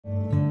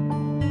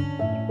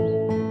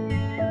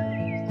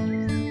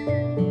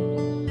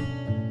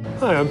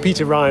Hi, I'm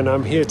Peter Ryan.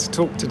 I'm here to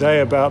talk today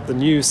about the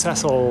new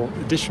Sasol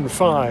Edition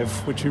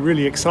 5, which we're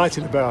really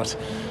excited about.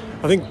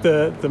 I think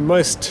the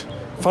most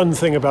fun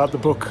thing about the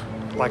book,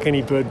 like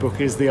any bird book,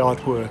 is the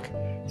artwork.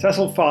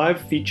 Sasol 5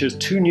 features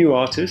 2 new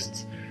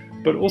artists,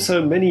 but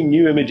also many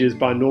new images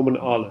by Norman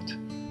Arlott.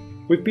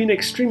 We've been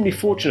extremely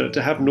fortunate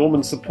to have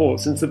Norman's support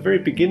since the very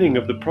beginning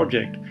of the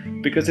project,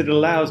 because it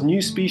allows new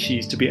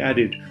species to be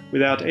added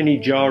without any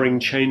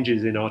jarring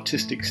changes in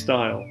artistic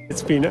style.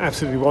 It's been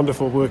absolutely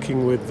wonderful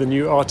working with the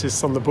new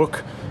artists on the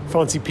book.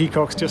 Faansie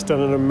Peacock's just done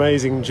an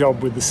amazing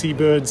job with the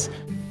seabirds.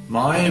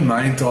 My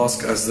main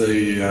task as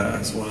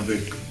one of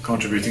the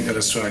contributing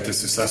illustrators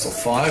to Sasol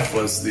 5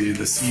 was the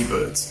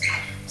seabirds.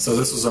 So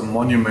this was a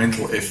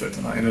monumental effort,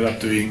 and I ended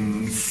up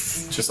doing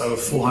just over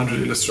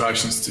 400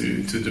 illustrations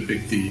to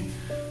depict the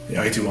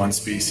 81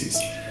 species.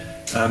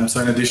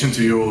 So in addition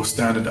to your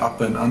standard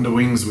upper and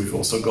underwings, we've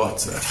also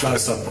got a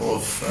close-up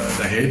of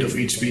the head of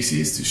each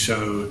species to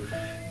show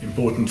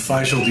important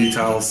facial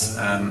details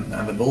and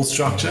the bill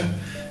structure.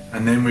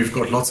 And then we've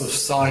got lots of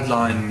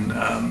sideline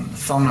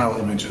thumbnail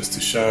images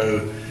to show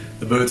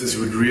the birds as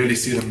you would really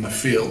see them in the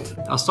field.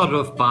 I started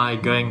off by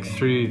going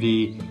through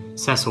the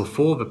Sasol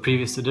 4, the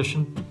previous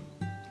edition,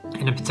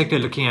 and in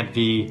particular looking at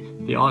the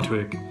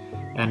artwork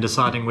and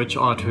deciding which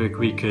artwork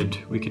we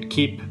could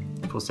keep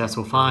for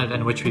Sasol 5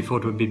 and which we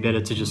thought would be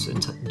better to just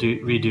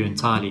redo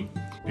entirely.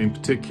 In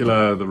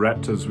particular, the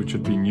raptors, which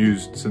had been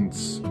used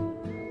since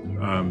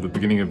the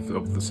beginning of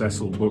the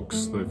Sasol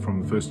books,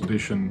 from the first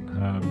edition,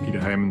 Peter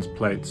Hayman's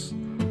plates,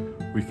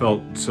 we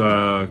felt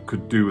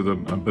could do with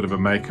a bit of a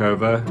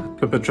makeover.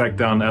 Pippa tracked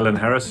down Alan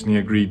Harris and he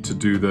agreed to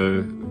do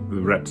the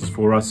raptors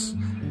for us.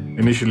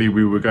 Initially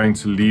we were going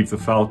to leave the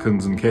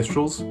falcons and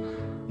kestrels,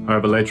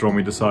 however later on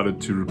we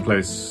decided to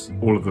replace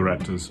all of the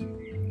raptors.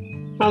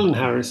 Alan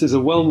Harris is a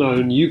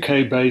well-known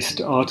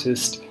UK-based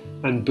artist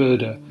and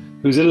birder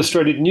who's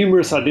illustrated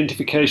numerous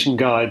identification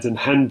guides and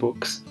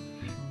handbooks.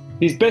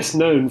 He's best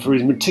known for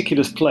his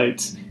meticulous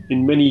plates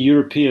in many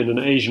European and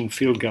Asian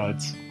field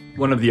guides.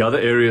 One of the other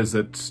areas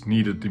that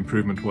needed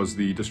improvement was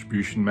the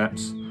distribution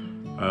maps.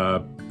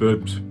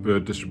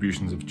 Bird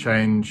distributions have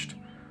changed,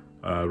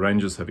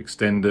 ranges have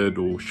extended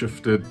or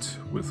shifted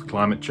with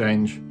climate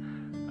change,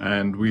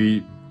 and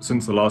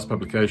since the last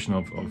publication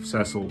of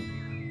Sasol,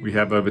 we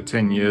have over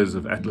 10 years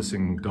of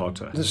atlasing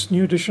data. This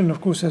new edition,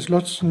 of course, has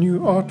lots of new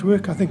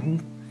artwork, I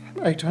think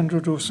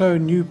 800 or so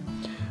new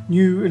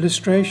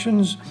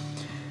illustrations.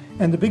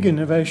 And the big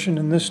innovation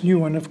in this new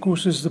one, of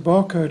course, is the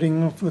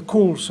barcoding of the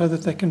calls so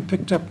that they can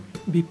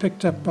be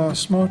picked up by a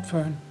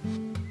smartphone.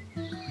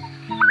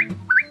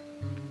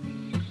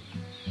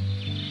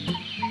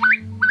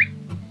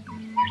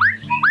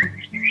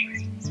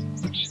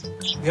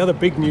 The other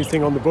big new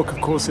thing on the book, of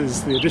course,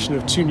 is the addition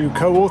of 2 new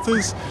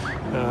co-authors.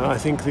 I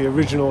think the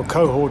original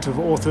cohort of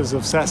authors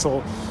of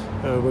Sasol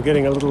were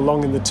getting a little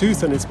long in the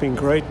tooth, and it's been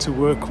great to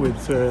work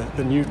with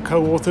the new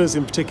co-authors.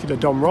 In particular,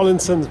 Dom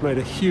Rollinson's made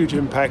a huge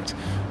impact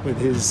with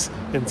his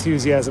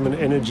enthusiasm and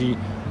energy,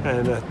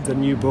 and the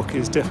new book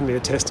is definitely a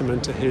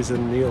testament to his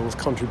and Niall's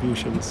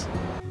contributions.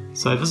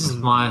 So this is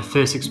my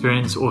first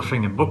experience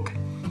authoring a book.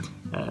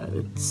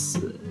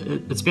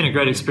 It's been a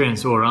great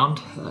experience all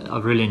around.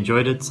 I've really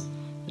enjoyed it.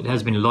 It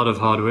has been a lot of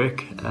hard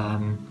work,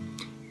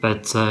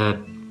 but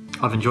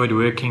I've enjoyed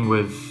working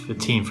with the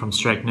team from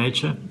Straight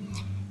Nature.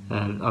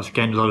 I've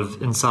gained a lot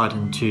of insight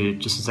into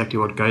just exactly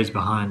what goes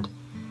behind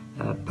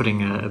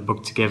putting a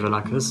book together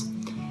like this,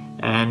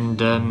 and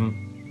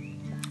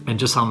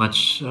just how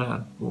much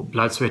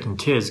blood, sweat and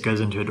tears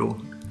goes into it all.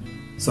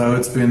 So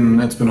it's been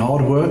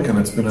hard work, and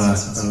it's been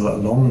a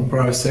long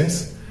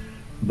process,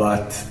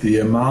 but the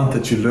amount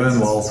that you learn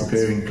while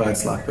preparing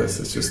plates like this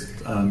is just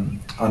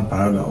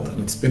unparalleled,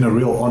 and it's been a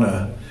real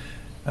honour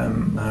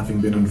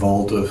having been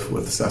involved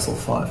with Sasol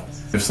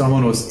 5. If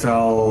someone was to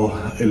tell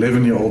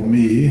 11-year-old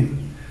me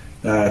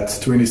that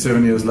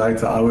 27 years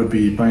later I would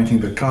be painting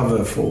the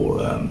cover for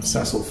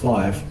Sasol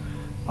 5,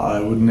 I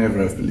would never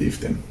have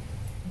believed them.